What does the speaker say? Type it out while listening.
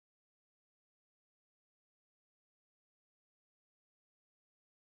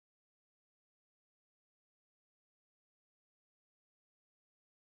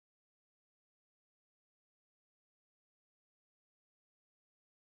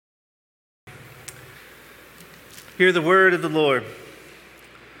Hear the word of the Lord.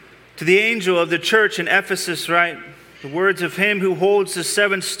 To the angel of the church in Ephesus write, the words of him who holds the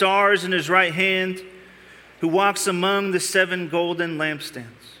 7 stars in his right hand, who walks among the 7 golden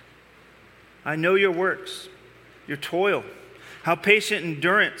lampstands. I know your works, your toil, how your patient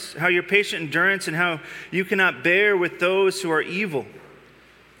endurance, and how you cannot bear with those who are evil,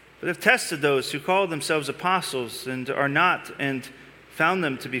 but have tested those who call themselves apostles and are not, and found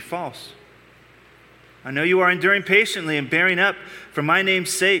them to be false. I know you are enduring patiently and bearing up for my name's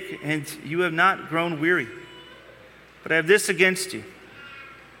sake, and you have not grown weary. But I have this against you.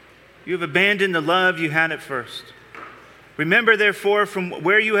 You have abandoned the love you had at first. Remember, therefore, from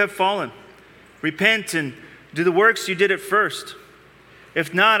where you have fallen. Repent and do the works you did at first.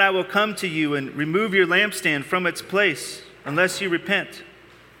 If not, I will come to you and remove your lampstand from its place, unless you repent.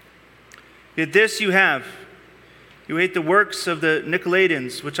 Yet this you have. You hate the works of the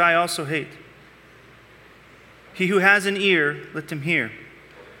Nicolaitans, which I also hate. He who has an ear, let him hear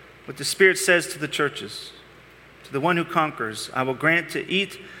what the Spirit says to the churches. To the one who conquers, I will grant to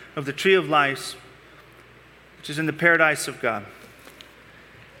eat of the tree of life, which is in the paradise of God.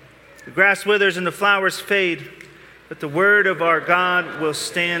 The grass withers and the flowers fade, but the word of our God will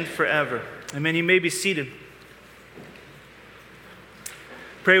stand forever. Amen. You may be seated.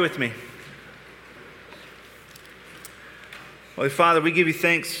 Pray with me. Holy Father, we give you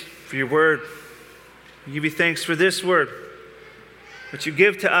thanks for your word. We give you thanks for this word, which you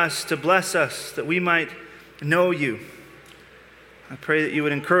give to us to bless us, that we might know you. I pray that you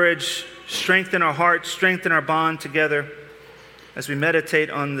would encourage, strengthen our hearts, strengthen our bond together as we meditate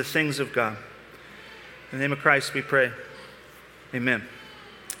on the things of God. In the name of Christ we pray. Amen.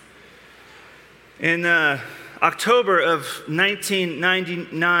 In October of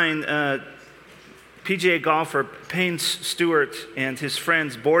 1999, PGA golfer Payne Stewart and his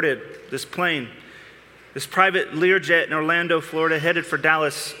friends boarded this plane, this private Learjet in Orlando, Florida, headed for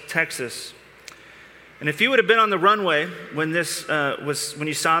Dallas, Texas. And if you would have been on the runway when when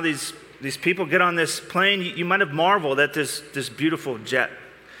you saw these people get on this plane, you might have marveled at this beautiful jet.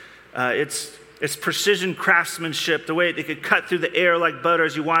 It's precision craftsmanship, the way it could cut through the air like butter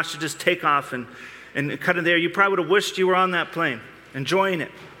as you watched it just take off and cut in the air. You probably would have wished you were on that plane, enjoying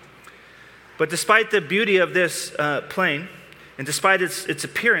it. But despite the beauty of this plane, and despite its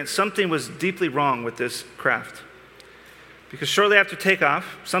appearance, something was deeply wrong with this craft. Because shortly after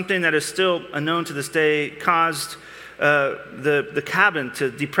takeoff, something that is still unknown to this day caused the cabin to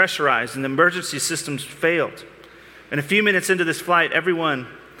depressurize, and the emergency systems failed. And a few minutes into this flight, everyone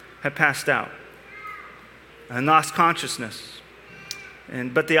had passed out and lost consciousness.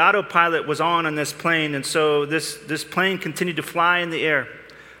 But the autopilot was on this plane, and so this plane continued to fly in the air,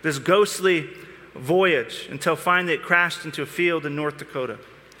 this ghostly voyage, until finally it crashed into a field in North Dakota.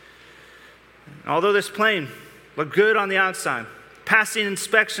 Although this plane looked good on the outside, passing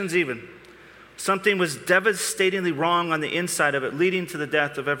inspections even, something was devastatingly wrong on the inside of it, leading to the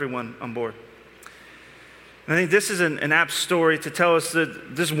death of everyone on board. And I think this is an apt story to tell us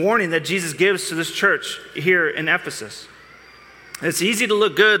this warning that Jesus gives to this church here in Ephesus. It's easy to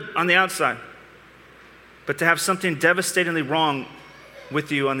look good on the outside, but to have something devastatingly wrong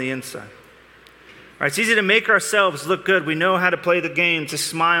with you on the inside. Right, it's easy to make ourselves look good. We know how to play the game, to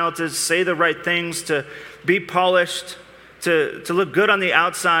smile, to say the right things, to be polished, to look good on the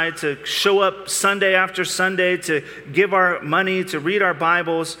outside, to show up Sunday after Sunday, to give our money, to read our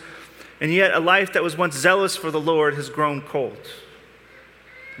Bibles. And yet a life that was once zealous for the Lord has grown cold.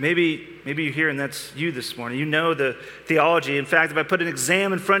 Maybe you're here and that's you this morning. You know the theology. In fact, if I put an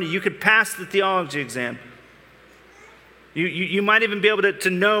exam in front of you, you could pass the theology exam. You might even be able to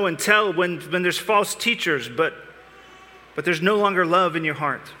know and tell when there's false teachers, but there's no longer love in your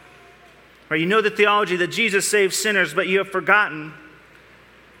heart. Or you know the theology that Jesus saves sinners, but you have forgotten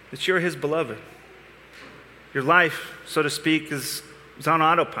that you're his beloved. Your life, so to speak, is on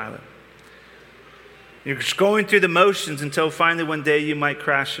autopilot. You're just going through the motions until finally one day you might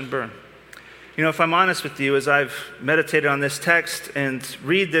crash and burn. You know, if I'm honest with you, as I've meditated on this text and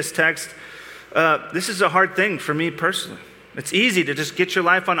read this text, this is a hard thing for me personally. It's easy to just get your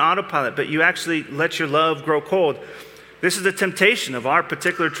life on autopilot, but you actually let your love grow cold. This is the temptation of our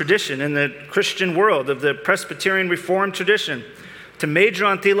particular tradition in the Christian world, of the Presbyterian Reformed tradition, to major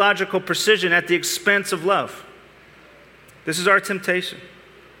on theological precision at the expense of love. This is our temptation.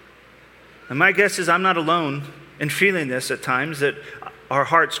 And my guess is I'm not alone in feeling this at times, that our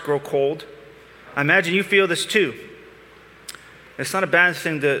hearts grow cold. I imagine you feel this too. It's not a bad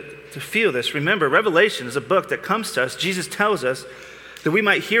thing to feel this. Remember, Revelation is a book that comes to us. Jesus tells us that we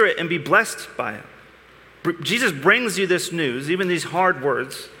might hear it and be blessed by it. Jesus brings you this news, even these hard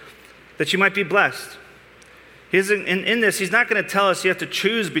words, that you might be blessed. In this, he's not going to tell us you have to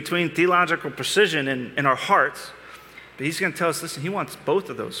choose between theological precision and our hearts, but he's going to tell us, listen, he wants both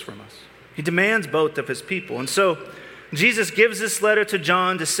of those from us. He demands both of his people. And so Jesus gives this letter to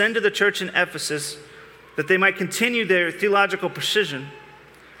John to send to the church in Ephesus that they might continue their theological precision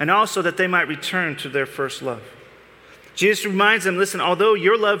and also that they might return to their first love. Jesus reminds them, listen, although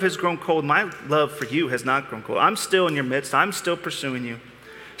your love has grown cold, my love for you has not grown cold. I'm still in your midst. I'm still pursuing you,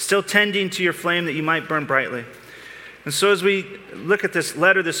 still tending to your flame that you might burn brightly. And so as we look at this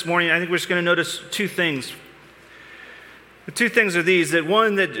letter this morning, I think we're just going to notice two things. The two things are these, that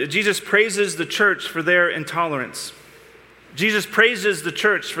one, that Jesus praises the church for their intolerance. Jesus praises the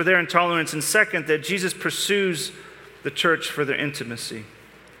church for their intolerance. And second, that Jesus pursues the church for their intimacy.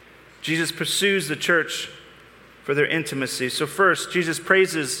 Jesus pursues the church for their intimacy. So first, Jesus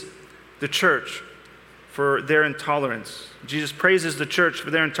praises the church for their intolerance. Jesus praises the church for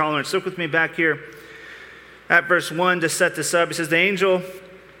their intolerance. Look with me back here at verse 1 to set this up. He says, to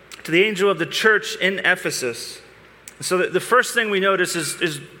the angel of the church in Ephesus. So the first thing we notice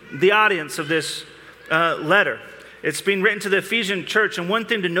is the audience of this letter. It's being written to the Ephesian church. And one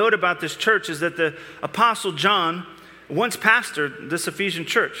thing to note about this church is that the Apostle John once pastored this Ephesian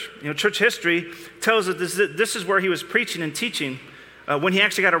church. Church history tells us this is where he was preaching and teaching when he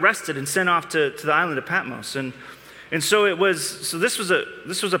actually got arrested and sent off to the island of Patmos. And so this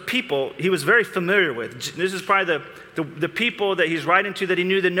was a people he was very familiar with. This is probably the people that he's writing to that he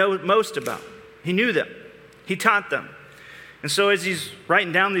knew the most about. He knew them. He taught them. And so as he's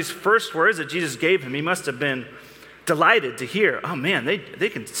writing down these first words that Jesus gave him, he must have been delighted to hear, oh man, they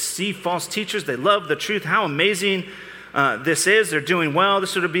can see false teachers. They love the truth. How amazing this is. They're doing well.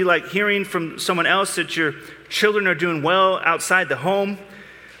 This would be like hearing from someone else that your children are doing well outside the home.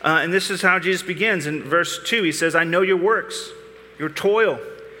 And this is how Jesus begins. In verse 2, he says, I know your works, your toil,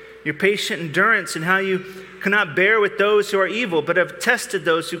 your patient endurance, and how you cannot bear with those who are evil, but have tested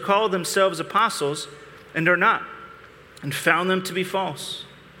those who call themselves apostles and are not, and found them to be false.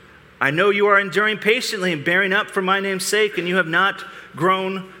 I know you are enduring patiently and bearing up for my name's sake, and you have not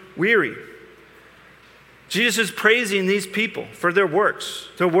grown weary. Jesus is praising these people for their works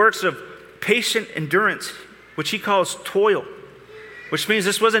of patient endurance, which he calls toil, which means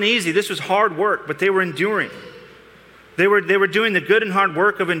this wasn't easy. This was hard work, but they were enduring. They were doing the good and hard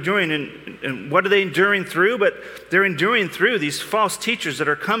work of enduring. And what are they enduring through? But they're enduring through these false teachers that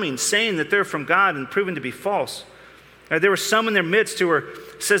are coming, saying that they're from God and proven to be false. There were some in their midst who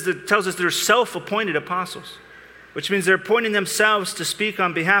tells us they're self-appointed apostles, which means they're appointing themselves to speak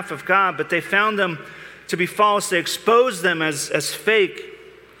on behalf of God, but they found them to be false. They exposed them as fake.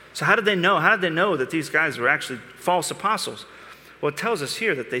 So how did they know? How did they know that these guys were actually false apostles? Well, it tells us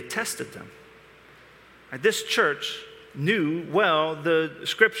here that they tested them. This church knew well the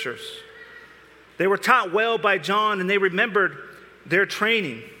scriptures. They were taught well by John, and they remembered their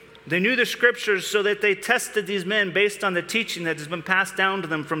training. They knew the scriptures so that they tested these men based on the teaching that has been passed down to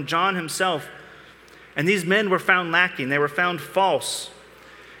them from John himself. And these men were found lacking. They were found false.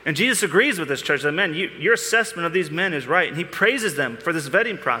 And Jesus agrees with this church that, man, your assessment of these men is right. And he praises them for this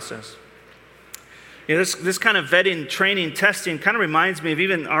vetting process. This kind of vetting, training, testing kind of reminds me of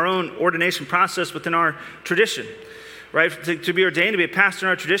even our own ordination process within our tradition. Right? To be ordained, to be a pastor in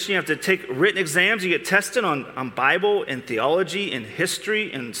our tradition, you have to take written exams. You get tested on Bible and theology and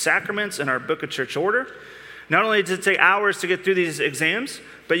history and sacraments and our book of church order. Not only does it take hours to get through these exams,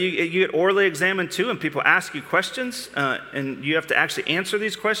 but you get orally examined too, and people ask you questions, and you have to actually answer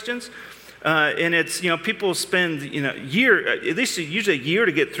these questions. And it's, people spend, at least usually a year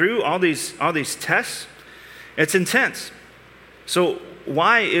to get through all these tests. It's intense. So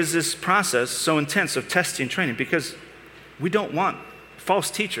why is this process so intense of testing and training? Because we don't want false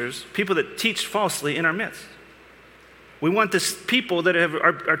teachers, people that teach falsely in our midst. We want this people that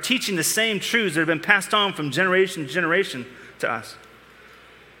are teaching the same truths that have been passed on from generation to generation to us.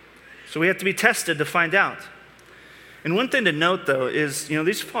 So we have to be tested to find out. And one thing to note, though, is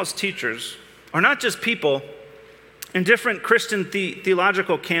these false teachers are not just people in different Christian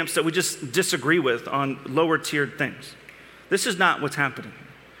theological camps that we just disagree with on lower tiered things. This is not what's happening.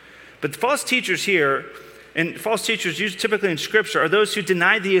 But the false teachers here, and false teachers used typically in Scripture, are those who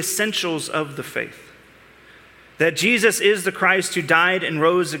deny the essentials of the faith. That Jesus is the Christ who died and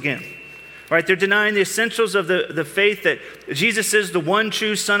rose again. Right? They're denying the essentials of the faith, that Jesus is the one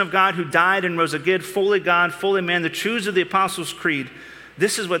true Son of God who died and rose again, fully God, fully man, the truths of the Apostles' Creed.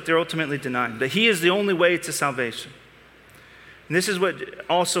 This is what they're ultimately denying, that he is the only way to salvation. And this is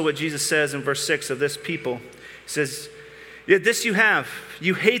what Jesus says in verse 6 of this people. He says, yet this you have,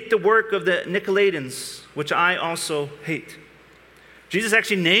 you hate the work of the Nicolaitans, which I also hate. Jesus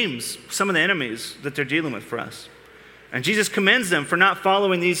actually names some of the enemies that they're dealing with for us. And Jesus commends them for not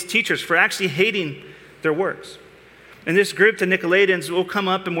following these teachers, for actually hating their works. And this group, the Nicolaitans, will come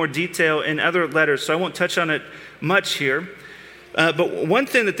up in more detail in other letters, so I won't touch on it much here. But one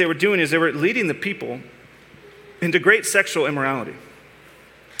thing that they were doing is they were leading the people into great sexual immorality,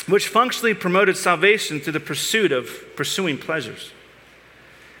 which functionally promoted salvation through the pursuit of pursuing pleasures.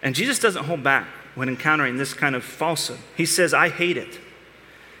 And Jesus doesn't hold back when encountering this kind of falsehood. He says, I hate it.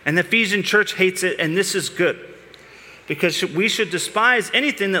 And the Ephesian church hates it, and this is good. Because we should despise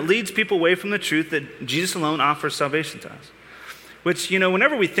anything that leads people away from the truth that Jesus alone offers salvation to us. Which,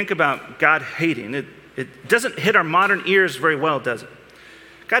 whenever we think about God hating, it doesn't hit our modern ears very well, does it?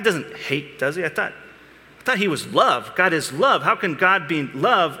 God doesn't hate, does he? I thought he was love. God is love. How can God be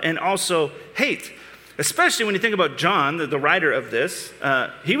love and also hate? Especially when you think about John, the writer of this.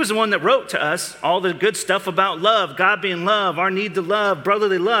 He was the one that wrote to us all the good stuff about love, God being love, our need to love,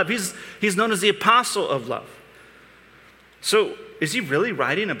 brotherly love. He's known as the apostle of love. So is he really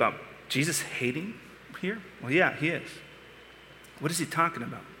writing about Jesus hating here? Well, yeah, he is. What is he talking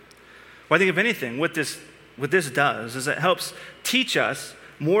about? Well, I think if anything, what this does is it helps teach us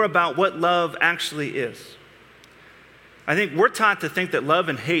more about what love actually is. I think we're taught to think that love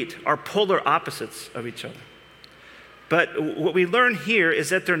and hate are polar opposites of each other. But what we learn here is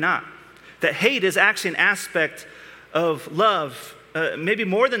that they're not. That hate is actually an aspect of love. Maybe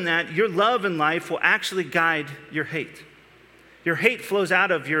more than that, your love in life will actually guide your hate. Your hate flows out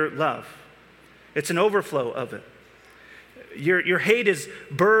of your love. It's an overflow of it. Your hate is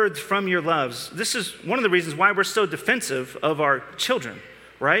birthed from your loves. This is one of the reasons why we're so defensive of our children,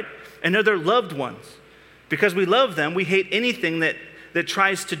 right? And other loved ones. Because we love them, we hate anything that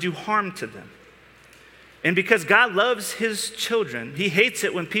tries to do harm to them. And because God loves his children, he hates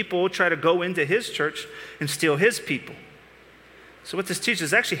it when people try to go into his church and steal his people. So what this teaches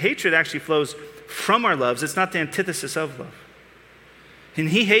is actually hatred actually flows from our loves. It's not the antithesis of love. And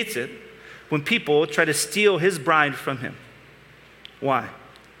he hates it when people try to steal his bride from him. Why?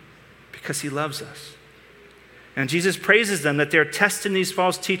 Because he loves us. And Jesus praises them that they're testing these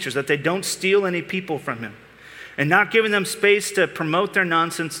false teachers, that they don't steal any people from him, and not giving them space to promote their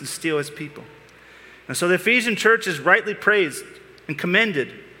nonsense and steal his people. And so the Ephesian church is rightly praised and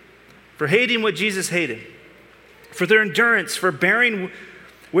commended for hating what Jesus hated, for their endurance, for bearing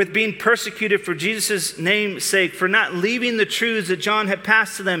with being persecuted for Jesus' name's sake, for not leaving the truths that John had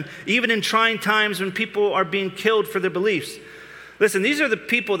passed to them, even in trying times when people are being killed for their beliefs. Listen, these are the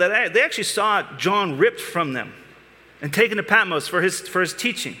people that they actually saw John ripped from them and taken to Patmos for his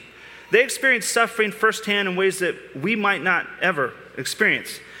teaching. They experienced suffering firsthand in ways that we might not ever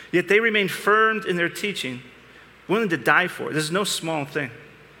experience. Yet they remained firm in their teaching, willing to die for it. This is no small thing.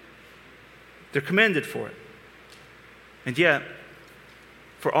 They're commended for it. And yet,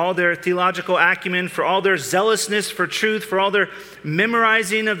 for all their theological acumen, for all their zealousness for truth, for all their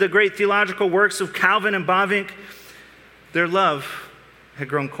memorizing of the great theological works of Calvin and Bavinck, their love had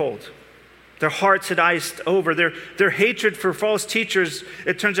grown cold. Their hearts had iced over. Their hatred for false teachers,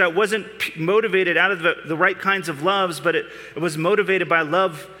 it turns out, wasn't motivated out of the right kinds of loves, but it was motivated by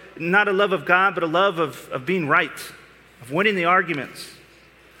love, not a love of God, but a love of being right, of winning the arguments,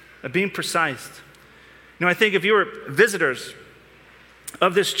 of being precise. I think if you were visitors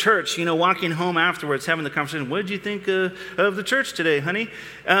of this church, walking home afterwards, having the conversation, what did you think of the church today, honey?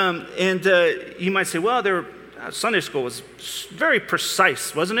 And you might say, well, Sunday school was very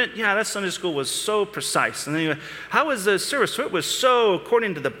precise, wasn't it? Yeah, that Sunday school was so precise. And then you go, how was the service? It was so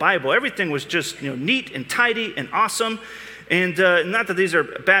according to the Bible. Everything was just neat and tidy and awesome. And not that these are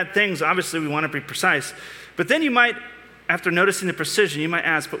bad things. Obviously, we want to be precise. But then you might, after noticing the precision, you might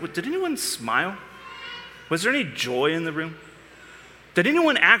ask, but did anyone smile? Was there any joy in the room? Did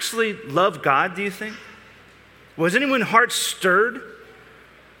anyone actually love God, do you think? Was anyone's heart stirred?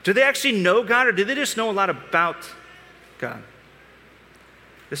 Do they actually know God, or do they just know a lot about God?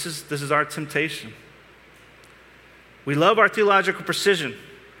 This is our temptation. We love our theological precision,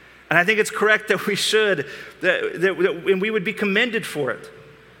 and I think it's correct that we should, and we would be commended for it.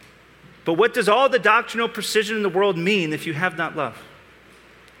 But what does all the doctrinal precision in the world mean if you have not love?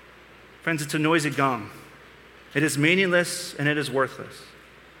 Friends, it's a noisy gong. It is meaningless and it is worthless.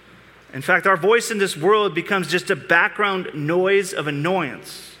 In fact, our voice in this world becomes just a background noise of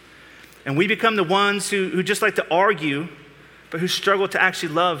annoyance. And we become the ones who just like to argue, but who struggle to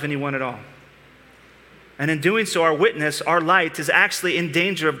actually love anyone at all. And in doing so, our witness, our light, is actually in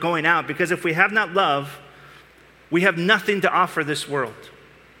danger of going out, because if we have not love, we have nothing to offer this world.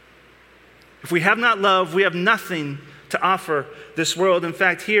 If we have not love, we have nothing to offer this world. In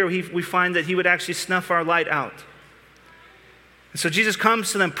fact, here we find that he would actually snuff our light out. And so Jesus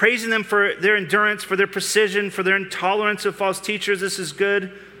comes to them, praising them for their endurance, for their precision, for their intolerance of false teachers. This is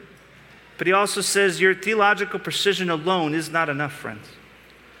good. But he also says your theological precision alone is not enough, friends.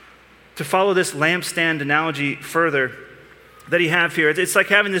 To follow this lampstand analogy further that he have here, it's like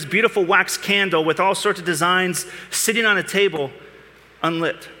having this beautiful wax candle with all sorts of designs sitting on a table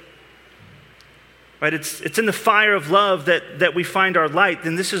unlit. Right? It's in the fire of love that we find our light.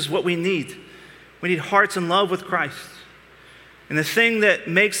 And this is what we need. We need hearts in love with Christ. And the thing that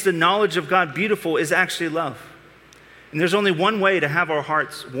makes the knowledge of God beautiful is actually love. And there's only one way to have our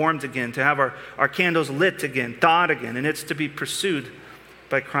hearts warmed again, to have our candles lit again, thawed again, and it's to be pursued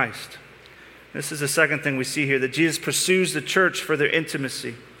by Christ. This is the second thing we see here, that Jesus pursues the church for their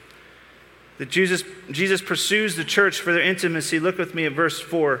intimacy. That Jesus pursues the church for their intimacy. Look with me at verse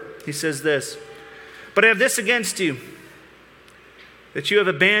 4. He says this, "But I have this against you, that you have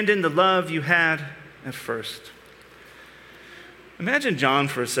abandoned the love you had at first." Imagine John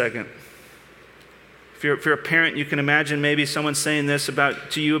for a second. If you're a parent, you can imagine maybe someone saying this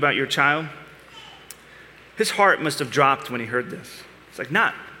to you about your child. His heart must have dropped when he heard this. It's like,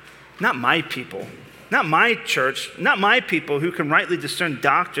 not my people, not my church, not my people who can rightly discern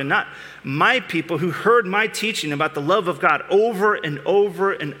doctrine, not my people who heard my teaching about the love of God over and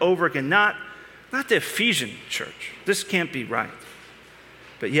over and over again, not the Ephesian church. This can't be right.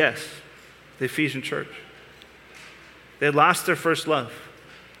 But yes, the Ephesian church. They had lost their first love.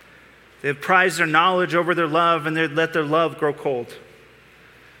 They had prized their knowledge over their love, and they had let their love grow cold.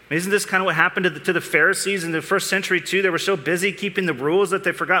 Isn't this kind of what happened to the Pharisees in the first century too? They were so busy keeping the rules that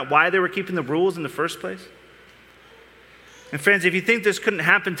they forgot why they were keeping the rules in the first place. And friends, if you think this couldn't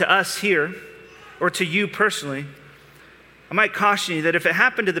happen to us here or to you personally, I might caution you that if it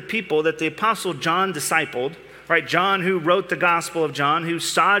happened to the people that the Apostle John discipled, right? John, who wrote the Gospel of John, who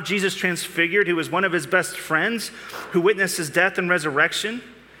saw Jesus transfigured, who was one of his best friends, who witnessed his death and resurrection.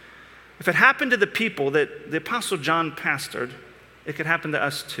 If it happened to the people that the Apostle John pastored, it could happen to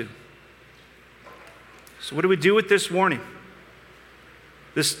us too. So what do we do with this warning?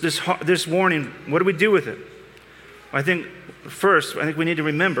 This warning, what do we do with it? I think we need to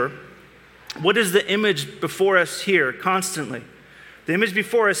remember, what is the image before us here constantly? The image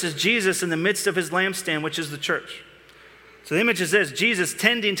before us is Jesus in the midst of his lampstand, which is the church. So the image is this: Jesus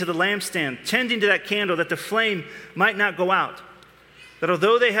tending to the lampstand, tending to that candle that the flame might not go out. That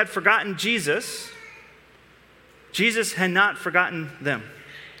although they had forgotten Jesus, Jesus had not forgotten them.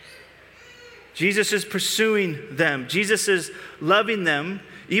 Jesus is pursuing them. Jesus is loving them,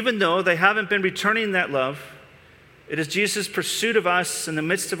 even though they haven't been returning that love. It is Jesus' pursuit of us in the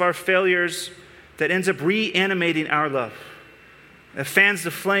midst of our failures that ends up reanimating our love. It fans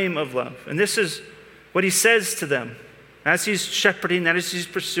the flame of love. And this is what he says to them as he's shepherding, as he's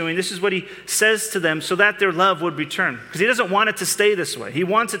pursuing. This is what he says to them so that their love would return. Because he doesn't want it to stay this way. He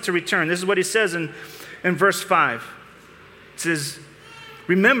wants it to return. This is what he says in verse 5. It says,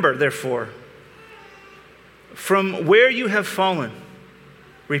 "Remember, therefore, from where you have fallen,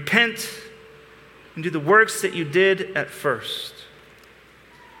 repent and do the works that you did at first."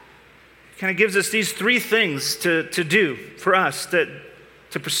 Kind of gives us these three things to do for us, to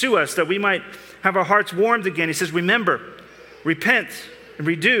pursue us, that we might have our hearts warmed again. He says, remember, repent, and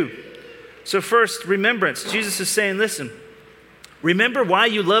redo. So first, remembrance. Jesus is saying, listen, remember why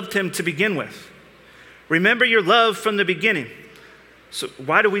you loved him to begin with. Remember your love from the beginning. So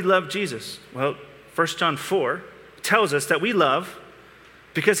why do we love Jesus? Well, 1 John 4 tells us that we love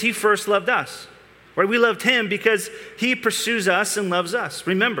because he first loved us. Right? We loved him because he pursues us and loves us.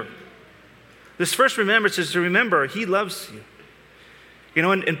 Remember. This first remembrance is to remember he loves you. You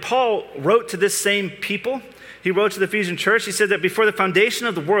know, and Paul wrote to this same people. He wrote to the Ephesian church. He said that before the foundation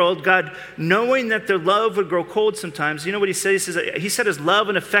of the world, God, knowing that their love would grow cold sometimes, you know what he said? He set his love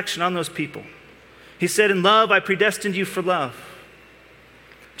and affection on those people. He said, in love, I predestined you for love.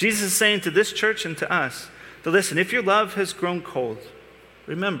 Jesus is saying to this church and to us, that listen, if your love has grown cold,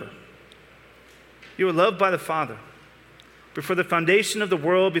 remember, you were loved by the Father. Before the foundation of the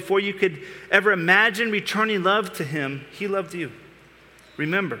world, before you could ever imagine returning love to him, he loved you.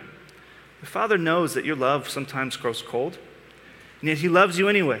 Remember, the Father knows that your love sometimes grows cold, and yet he loves you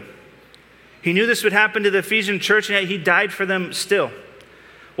anyway. He knew this would happen to the Ephesian church, and yet he died for them still.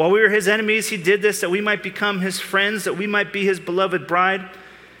 While we were his enemies, he did this that we might become his friends, that we might be his beloved bride.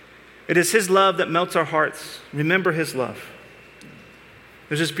 It is his love that melts our hearts. Remember his love.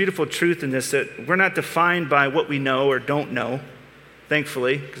 There's this beautiful truth in this, that we're not defined by what we know or don't know,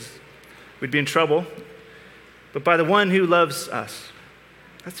 thankfully, because we'd be in trouble, but by the one who loves us.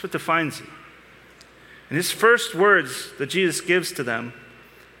 That's what defines you. And his first words that Jesus gives to them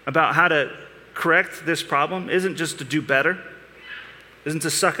about how to correct this problem isn't just to do better. isn't to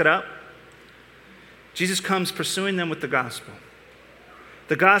suck it up. Jesus comes pursuing them with the gospel.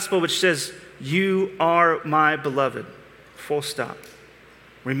 The gospel which says, you are my beloved. Full stop.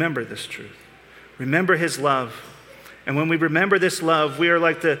 Remember this truth. Remember his love. And when we remember this love, we're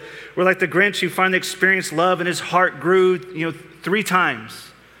like the Grinch who finally experienced love and his heart grew, 3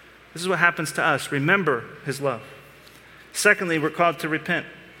 times. This is what happens to us. Remember his love. Secondly, we're called to repent.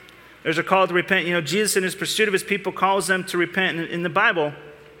 There's a call to repent. Jesus in his pursuit of his people calls them to repent. And in the Bible,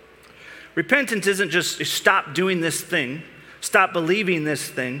 repentance isn't just stop doing this thing, stop believing this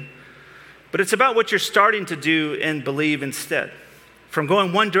thing, but it's about what you're starting to do and believe instead. From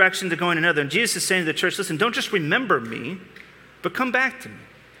going one direction to going another. And Jesus is saying to the church, listen, don't just remember me, but come back to me.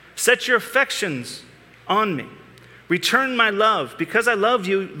 Set your affections on me. Return my love. Because I love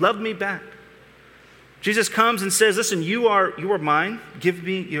you, love me back. Jesus comes and says, listen, you are mine. Give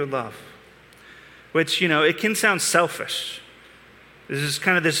me your love. Which, it can sound selfish. This is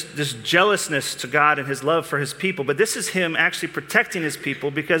kind of this jealousness to God and his love for his people. But this is him actually protecting his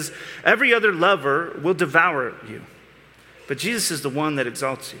people because every other lover will devour you. But Jesus is the one that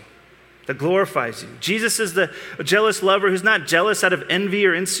exalts you, that glorifies you. Jesus is the jealous lover who's not jealous out of envy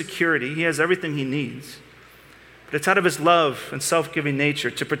or insecurity. He has everything he needs. But it's out of his love and self-giving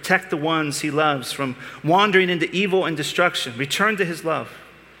nature to protect the ones he loves from wandering into evil and destruction. Return to his love.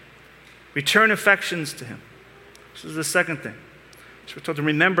 Return affections to him. This is the second thing. So we're told to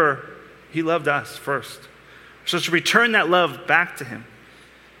remember he loved us first. We're supposed to return that love back to him.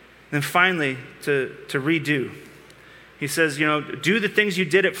 And then finally, to redo. He says, do the things you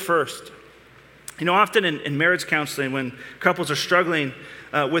did at first. Often in marriage counseling, when couples are struggling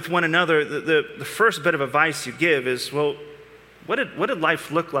with one another, the first bit of advice you give is, well, what did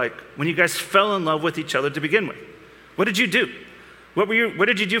life look like when you guys fell in love with each other to begin with? What did you do? What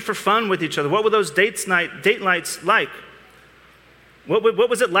did you do for fun with each other? What were those date nights like? What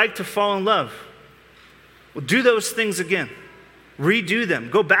was it like to fall in love? Well, do those things again. Redo them.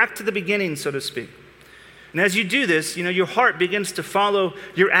 Go back to the beginning, so to speak. And as you do this, your heart begins to follow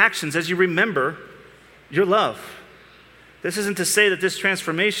your actions as you remember your love. This isn't to say that this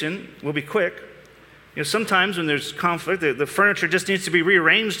transformation will be quick. Sometimes when there's conflict, the furniture just needs to be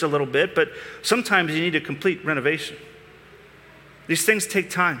rearranged a little bit, but sometimes you need a complete renovation. These things take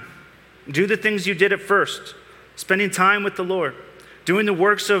time. Do the things you did at first, spending time with the Lord, doing the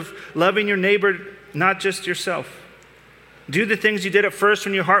works of loving your neighbor, not just yourself. Do the things you did at first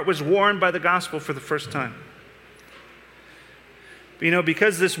when your heart was warmed by the gospel for the first time. But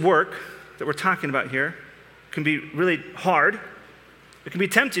because this work that we're talking about here can be really hard, it can be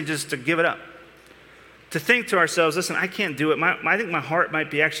tempting just to give it up. To think to ourselves, listen, I can't do it. I think my heart might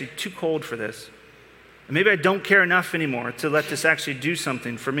be actually too cold for this. And maybe I don't care enough anymore to let this actually do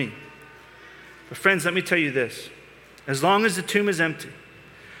something for me. But friends, let me tell you this. As long as the tomb is empty,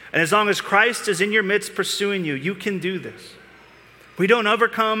 and as long as Christ is in your midst pursuing you, you can do this. We don't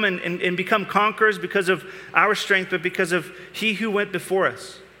overcome and become conquerors because of our strength, but because of he who went before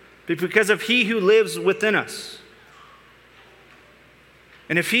us, because of he who lives within us.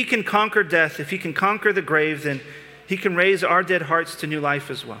 And if he can conquer death, if he can conquer the grave, then he can raise our dead hearts to new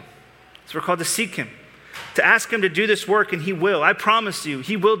life as well. So we're called to seek him, to ask him to do this work, and he will. I promise you,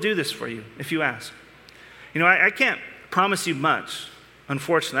 he will do this for you if you ask. I can't promise you much.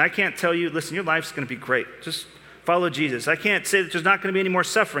 Unfortunately, I can't tell you, listen, your life's going to be great. Just follow Jesus. I can't say that there's not going to be any more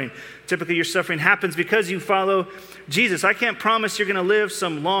suffering. Typically, your suffering happens because you follow Jesus. I can't promise you're going to live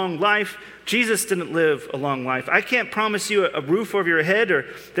some long life. Jesus didn't live a long life. I can't promise you a roof over your head or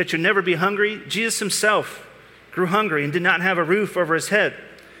that you'll never be hungry. Jesus himself grew hungry and did not have a roof over his head.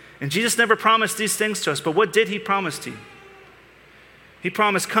 And Jesus never promised these things to us. But what did he promise to you? He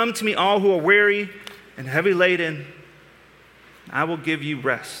promised, come to me all who are weary and heavy laden, I will give you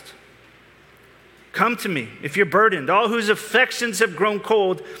rest. Come to me if you're burdened, all whose affections have grown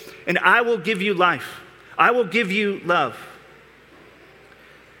cold, and I will give you life. I will give you love.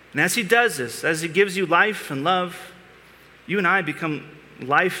 And as he does this, as he gives you life and love, you and I become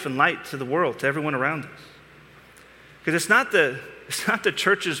life and light to the world, to everyone around us. Because it's not the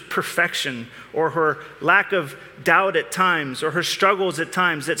church's perfection or her lack of doubt at times or her struggles at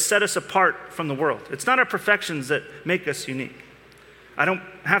times that set us apart from the world. It's not our perfections that make us unique. I don't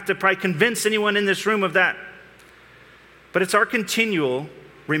have to probably convince anyone in this room of that. But it's our continual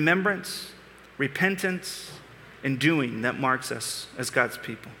remembrance, repentance, and doing that marks us as God's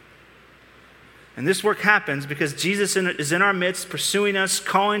people. And this work happens because Jesus is in our midst, pursuing us,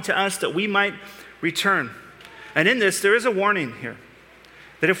 calling to us that we might return. And in this, there is a warning here.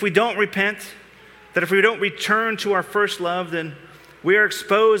 That if we don't repent, that if we don't return to our first love, then we are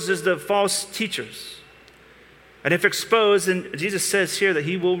exposed as the false teachers. And if exposed, then Jesus says here that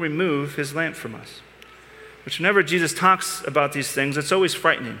he will remove his lamp from us. Which whenever Jesus talks about these things, it's always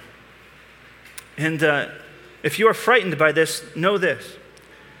frightening. And if you are frightened by this, know this.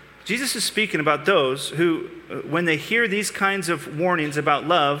 Jesus is speaking about those who, when they hear these kinds of warnings about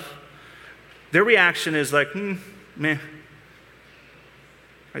love, their reaction is like, meh.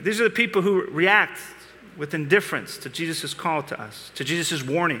 Right? These are the people who react with indifference to Jesus' call to us, to Jesus'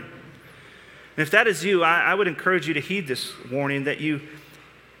 warning. And if that is you, I would encourage you to heed this warning that you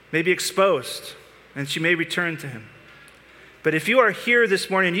may be exposed and that you may return to him. But if you are here this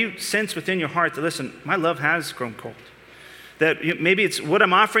morning, you sense within your heart that, listen, my love has grown cold. That maybe it's what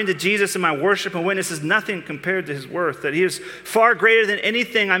I'm offering to Jesus in my worship and witness is nothing compared to his worth. That he is far greater than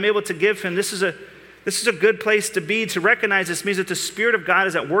anything I'm able to give him. This is a good place to be. To recognize this means that the Spirit of God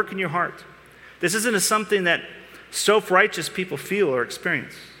is at work in your heart. This isn't something that self-righteous people feel or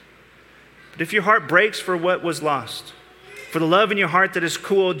experience. But if your heart breaks for what was lost, for the love in your heart that is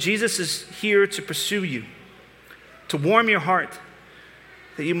cooled, Jesus is here to pursue you, to warm your heart,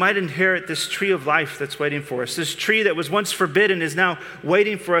 that you might inherit this tree of life that's waiting for us. This tree that was once forbidden is now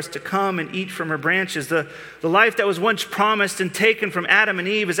waiting for us to come and eat from her branches. The life that was once promised and taken from Adam and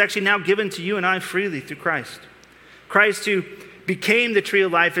Eve is actually now given to you and I freely through Christ. Christ who became the tree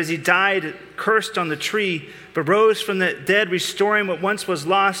of life as he died, cursed on the tree, but rose from the dead, restoring what once was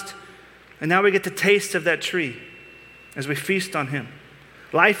lost. And now we get to taste of that tree as we feast on him.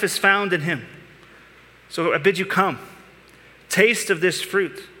 Life is found in him. So I bid you come. Taste of this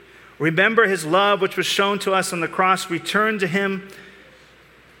fruit. Remember his love which was shown to us on the cross. Return to him.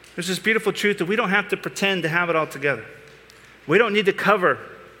 There's this beautiful truth that we don't have to pretend to have it all together. We don't need to cover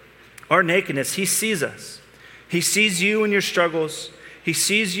our nakedness. He sees us. He sees you in your struggles. He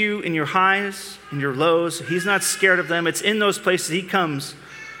sees you in your highs, in your lows. He's not scared of them. It's in those places he comes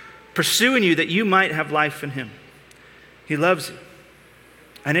pursuing you that you might have life in him. He loves you.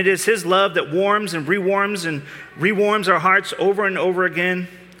 And it is his love that warms and rewarms our hearts over and over again.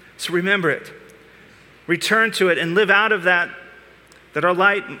 So remember it. Return to it and live out of that our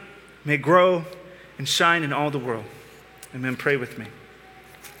light may grow and shine in all the world. Amen. Pray with me.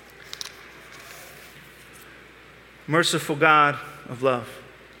 Merciful God of love,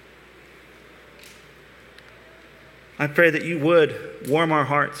 I pray that you would warm our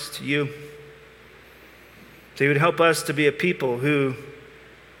hearts to you. That you would help us to be a people who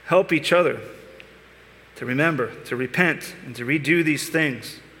help each other to remember, to repent, and to redo these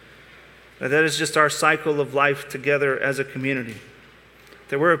things. That is just our cycle of life together as a community.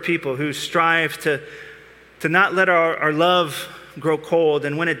 That we're a people who strive to not let our love grow cold,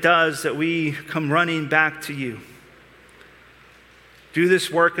 and when it does, that we come running back to you. Do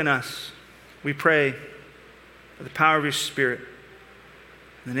this work in us, we pray, by the power of your Spirit.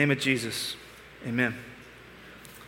 In the name of Jesus, amen.